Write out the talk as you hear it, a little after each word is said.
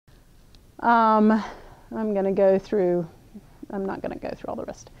I'm going to go through, I'm not going to go through all the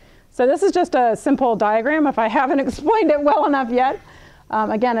rest. So this is just a simple diagram if I haven't explained it well enough yet.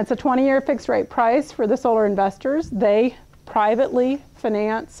 Again, it's a 20-year fixed rate price for the solar investors. They privately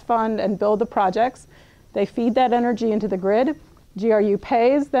finance, fund, and build the projects. They feed that energy into the grid. GRU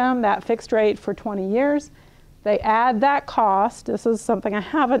pays them that fixed rate for 20 years. They add that cost, this is something I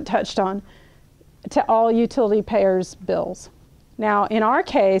haven't touched on, to all utility payers' bills. Now, in our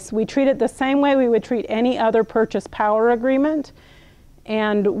case, we treat it the same way we would treat any other purchase power agreement.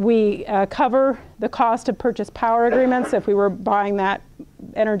 And we cover the cost of purchase power agreements if we were buying that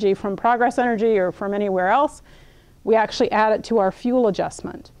energy from Progress Energy or from anywhere else. We actually add it to our fuel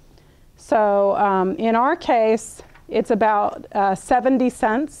adjustment. So in our case, it's about 70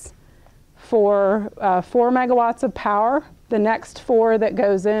 cents for 4 megawatts of power. The next 4 that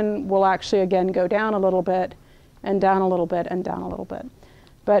goes in will actually, again, go down a little bit, and down a little bit, and down a little bit.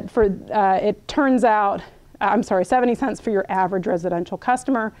 But for it turns out, I'm sorry, 70 cents for your average residential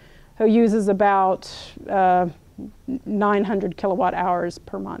customer who uses about 900 kilowatt hours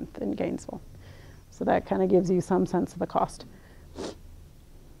per month in Gainesville. So that kind of gives you some sense of the cost.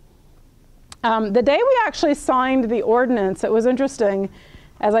 The day we actually signed the ordinance, it was interesting.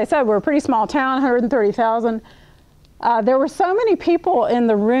 As I said, we're a pretty small town, 130,000. There were so many people in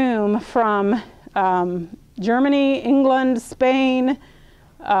the room from Germany, England, Spain,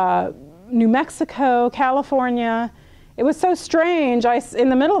 New Mexico, California. It was so strange. In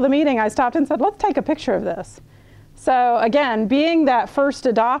the middle of the meeting, I stopped and said, let's take a picture of this. So again, being that first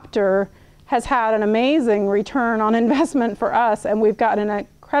adopter has had an amazing return on investment for us, and we've gotten an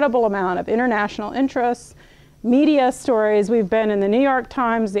incredible amount of international interest, media stories. We've been in the New York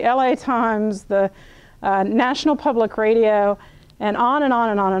Times, the LA Times, the National Public Radio, and on and on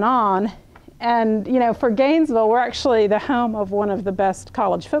and on and on. And you know, for Gainesville, we're actually the home of one of the best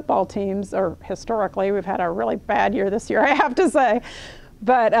college football teams, or historically. We've had a really bad year this year, I have to say.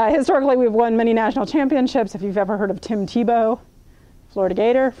 But historically, we've won many national championships. If you've ever heard of Tim Tebow, Florida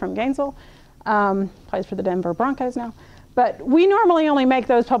Gator from Gainesville, plays for the Denver Broncos now. But we normally only make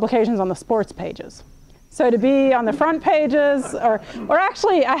those publications on the sports pages. So to be on the front pages, or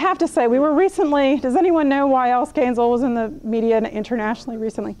actually, I have to say, we were recently, does anyone know why else Gainesville was in the media internationally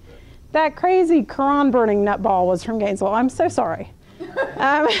recently? That crazy Quran burning nutball was from Gainesville. I'm so sorry.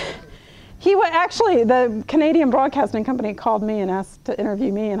 Actually, the Canadian Broadcasting Company called me and asked to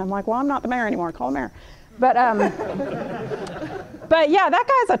interview me, and I'm like, well, I'm not the mayor anymore, call the mayor. But yeah, that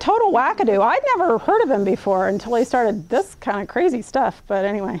guy's a total wackadoo. I'd never heard of him before until he started this kind of crazy stuff. But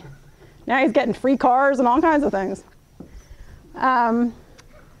anyway, now he's getting free cars and all kinds of things.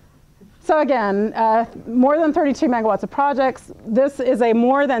 So again, more than 32 megawatts of projects. This is a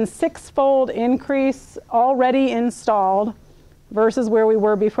more than 6-fold increase already installed versus where we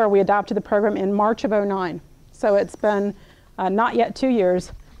were before we adopted the program in March of '09. So it's been not yet 2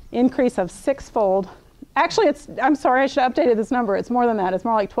 years, increase of 6-fold. Actually, I'm sorry, I should have updated this number. It's more than that. It's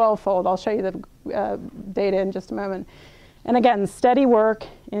more like 12-fold. I'll show you the data in just a moment. And again, steady work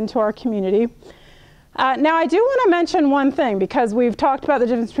into our community. Now, I do want to mention one thing, because we've talked about the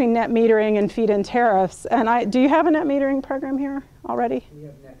difference between net metering and feed-in tariffs. And do you have a net metering program here already? We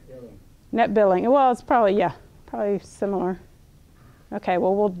have net billing. Net billing. Well, it's probably, yeah, probably similar. Okay,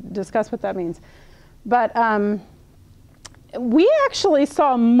 well, we'll discuss what that means. But we actually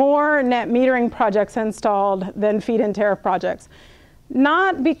saw more net metering projects installed than feed-in tariff projects.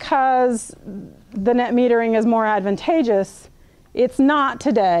 Not because the net metering is more advantageous. It's not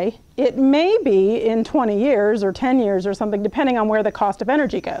today. It may be in 20 years or 10 years or something, depending on where the cost of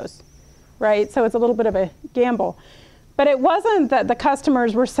energy goes, right? So it's a little bit of a gamble. But it wasn't that the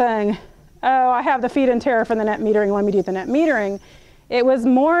customers were saying, oh, I have the feed-in tariff and the net metering, let me do the net metering. It was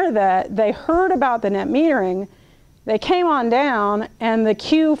more that they heard about the net metering, they came on down, and the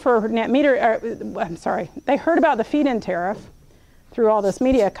queue for net meter, they heard about the feed-in tariff through all this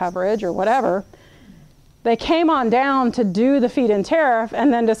media coverage or whatever. They came on down to do the feed-in tariff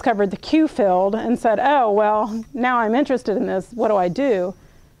and then discovered the queue filled and said, oh, well, now I'm interested in this. What do I do?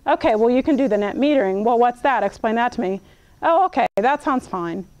 Okay, well, you can do the net metering. Well, what's that? Explain that to me. Oh, okay, that sounds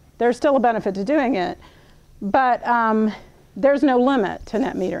fine. There's still a benefit to doing it, but there's no limit to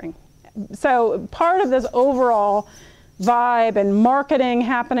net metering. So part of this overall vibe and marketing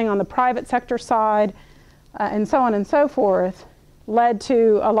happening on the private sector side and so on and so forth led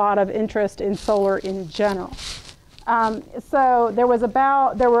to a lot of interest in solar in general. So there were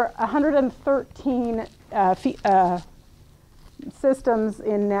 113 systems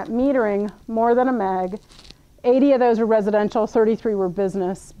in net metering, more than a meg. 80 of those were residential, 33 were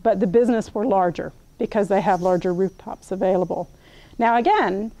business, but the business were larger because they have larger rooftops available. Now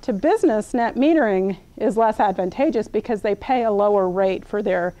again, to business, net metering is less advantageous because they pay a lower rate for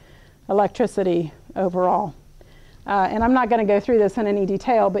their electricity overall. And I'm not going to go through this in any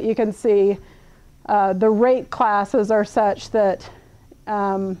detail, but you can see the rate classes are such that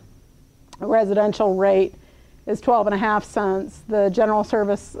residential rate is 12.5 cents. The general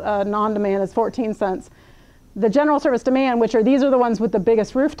service non-demand is 14 cents. The general service demand, these are the ones with the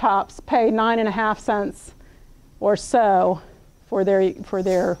biggest rooftops, pay 9.5 cents or so for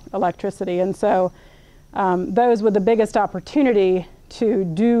their electricity. And so those with the biggest opportunity to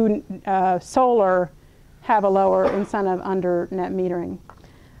do solar have a lower incentive under net metering.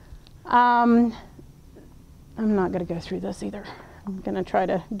 I'm not going to go through this either. I'm going to try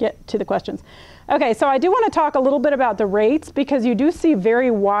to get to the questions. Okay, so I do want to talk a little bit about the rates because you do see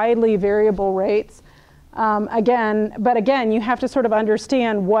very widely variable rates. But again, you have to sort of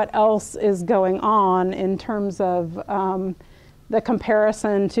understand what else is going on in terms of the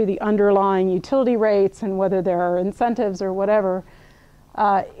comparison to the underlying utility rates and whether there are incentives or whatever.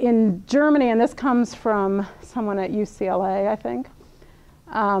 In Germany, and this comes from someone at UCLA, I think,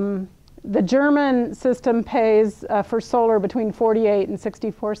 the German system pays for solar between 48 and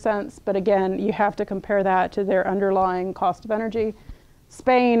 64 cents, but again, you have to compare that to their underlying cost of energy.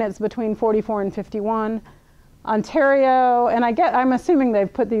 Spain, it's between 44 and 51. Ontario, and I'm assuming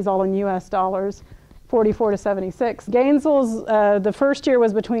they've put these all in US dollars, 44 to 76. Gainesville's, the first year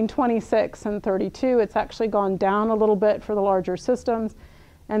was between 26 and 32. It's actually gone down a little bit for the larger systems.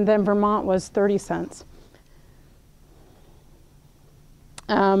 And then Vermont was 30 cents.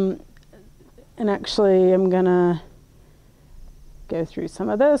 And actually, I'm going to go through some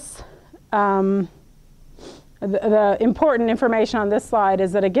of this. The important information on this slide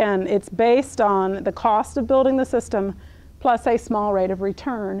is that, again, it's based on the cost of building the system plus a small rate of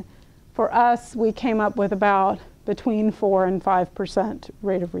return. For us, we came up with about between 4 and 5%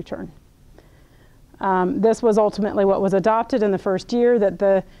 rate of return. This was ultimately what was adopted in the first year,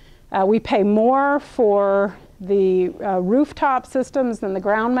 that we pay more for the rooftop systems than the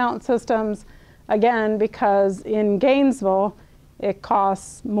ground mount systems, again, because in Gainesville, it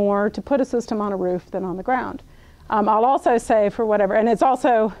costs more to put a system on a roof than on the ground. I'll also say for whatever, and it's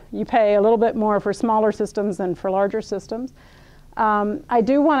also, you pay a little bit more for smaller systems than for larger systems. I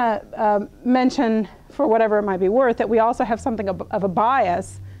do want to mention, for whatever it might be worth, that we also have something of a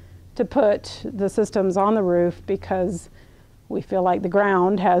bias to put the systems on the roof because we feel like the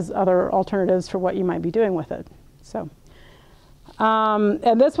ground has other alternatives for what you might be doing with it. So,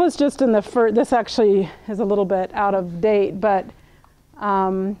 and this was just in the first, this actually is a little bit out of date, but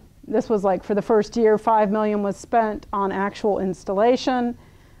this was like for the first year, $5 million was spent on actual installation.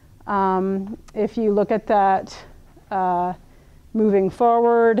 If you look at that moving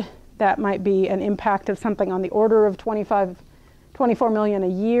forward, that might be an impact of something on the order of 24 million a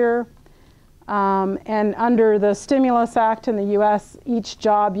year. And under the Stimulus Act in the US, each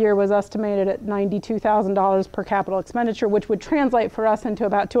job year was estimated at $92,000 per capital expenditure, which would translate for us into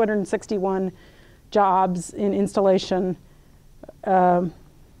about 261 jobs in installation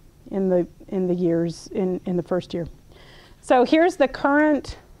in the years in the first year. So here's the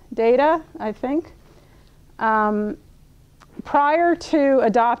current data, I think. Prior to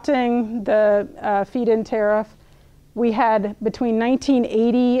adopting the feed-in tariff, we had between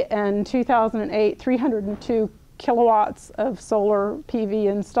 1980 and 2008, 302 kilowatts of solar PV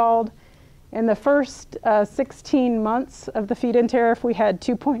installed. In the first 16 months of the feed-in tariff, we had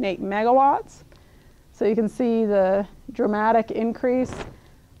 2.8 megawatts. So you can see the dramatic increase.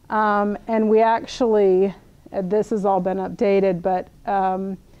 And we actually, this has all been updated, but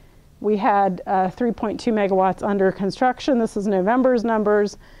we had 3.2 megawatts under construction. This is November's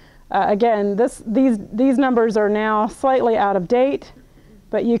numbers. Again, these numbers are now slightly out of date,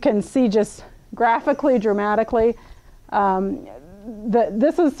 but you can see just graphically, dramatically.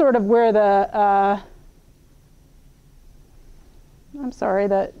 This is sort of where the, I'm sorry,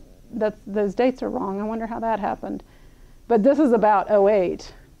 those dates are wrong. I wonder how that happened. But this is about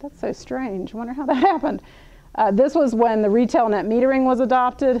 08. That's so strange. I wonder how that happened. This was when the retail net metering was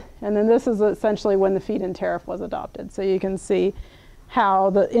adopted, and then this is essentially when the feed-in tariff was adopted. So you can see how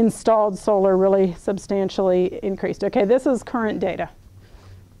the installed solar really substantially increased. Okay, this is current data.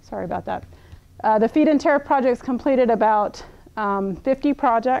 Sorry about that. The feed-in tariff projects completed, about 50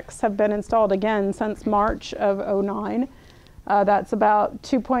 projects have been installed again since March of 09. That's about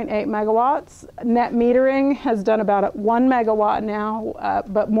 2.8 megawatts. Net metering has done about 1 megawatt now,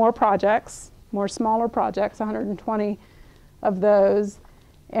 but more projects, more smaller projects, 120 of those.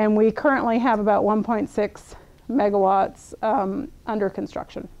 And we currently have about 1.6 megawatts under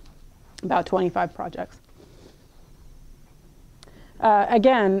construction, about 25 projects.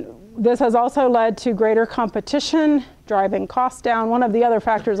 Again, this has also led to greater competition, driving costs down. One of the other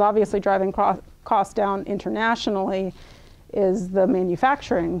factors obviously driving costs down internationally is the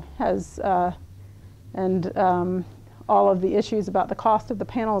manufacturing and all of the issues about the cost of the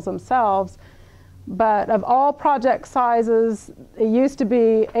panels themselves. But of all project sizes, it used to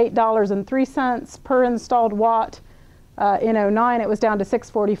be $8.03 per installed watt. In 2009, it was down to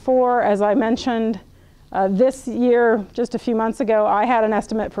 $6.44. As I mentioned, this year, just a few months ago, I had an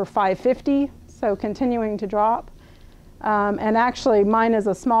estimate for $5.50, so continuing to drop. And actually, mine is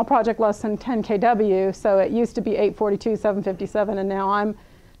a small project, less than 10 kW, so it used to be $8.42, $7.57, and now I'm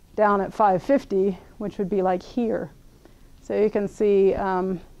down at $5.50, which would be like here. So you can see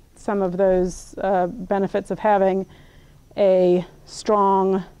some of those benefits of having a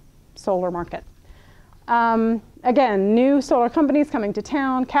strong solar market. Again, new solar companies coming to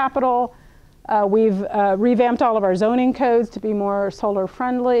town, capital. We've revamped all of our zoning codes to be more solar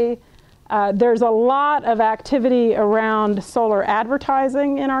friendly. There's a lot of activity around solar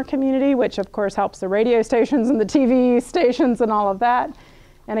advertising in our community, which of course helps the radio stations and the TV stations and all of that.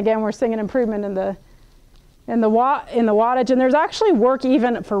 And again, we're seeing an improvement in the wattage. And there's actually work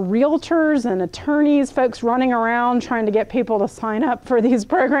even for realtors and attorneys, folks running around trying to get people to sign up for these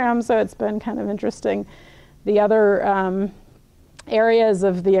programs. So it's been kind of interesting. The other areas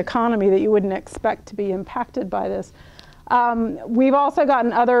of the economy that you wouldn't expect to be impacted by this. We've also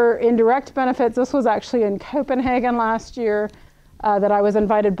gotten other indirect benefits. This was actually in Copenhagen last year that I was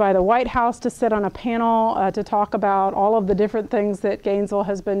invited by the White House to sit on a panel to talk about all of the different things that Gainesville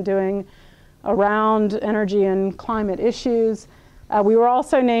has been doing around energy and climate issues. We were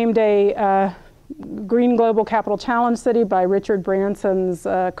also named a Green Global Capital Challenge City by Richard Branson's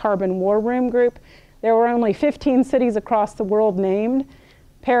Carbon War Room group. There were only 15 cities across the world named: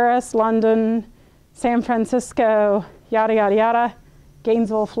 Paris, London, San Francisco, yada, yada, yada,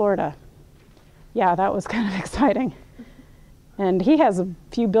 Gainesville, Florida. Yeah, that was kind of exciting. And he has a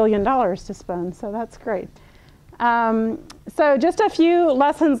few $1 billion to spend, so that's great. So just a few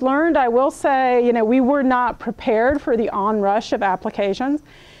lessons learned. I will say, we were not prepared for the onrush of applications.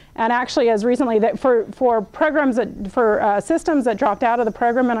 And actually, as recently, that for programs for systems that dropped out of the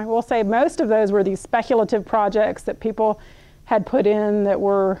program, and I will say most of those were these speculative projects that people had put in that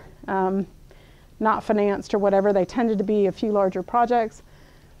were not financed or whatever. They tended to be a few larger projects.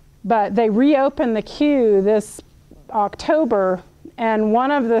 But they reopened the queue this October, and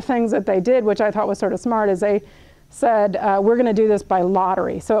one of the things that they did, which I thought was sort of smart, is they said, we're going to do this by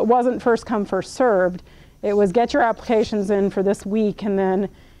lottery. So it wasn't first come, first served. It was get your applications in for this week, and then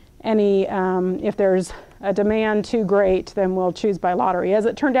if there's a demand too great, then we'll choose by lottery. As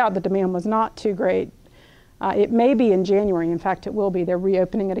it turned out, the demand was not too great. It may be in January. In fact, it will be. They're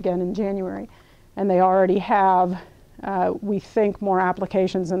reopening it again in January. And they already have, we think, more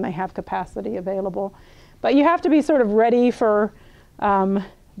applications than they have capacity available. But you have to be sort of ready for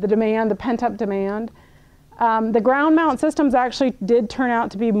the demand, the pent-up demand. The ground mount systems actually did turn out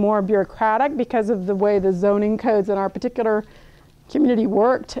to be more bureaucratic because of the way the zoning codes in our particular community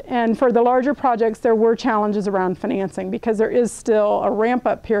worked. And for the larger projects, there were challenges around financing because there is still a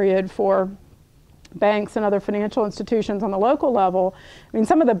ramp-up period for banks and other financial institutions on the local level. I mean,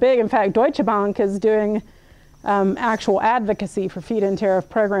 some of the big, in fact, Deutsche Bank is doing actual advocacy for feed-in tariff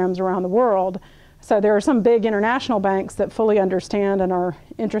programs around the world. So there are some big international banks that fully understand and are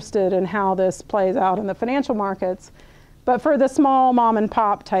interested in how this plays out in the financial markets. But for the small mom and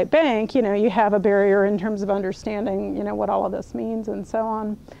pop type bank, you have a barrier in terms of understanding, what all of this means and so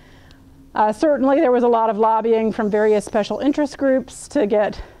on. Certainly there was a lot of lobbying from various special interest groups to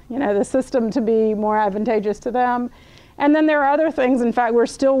get, the system to be more advantageous to them. And then there are other things. In fact, we're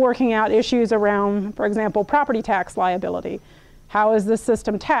still working out issues around, for example, property tax liability. How is this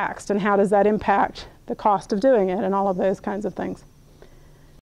system taxed, and how does that impact the cost of doing it, and all of those kinds of things.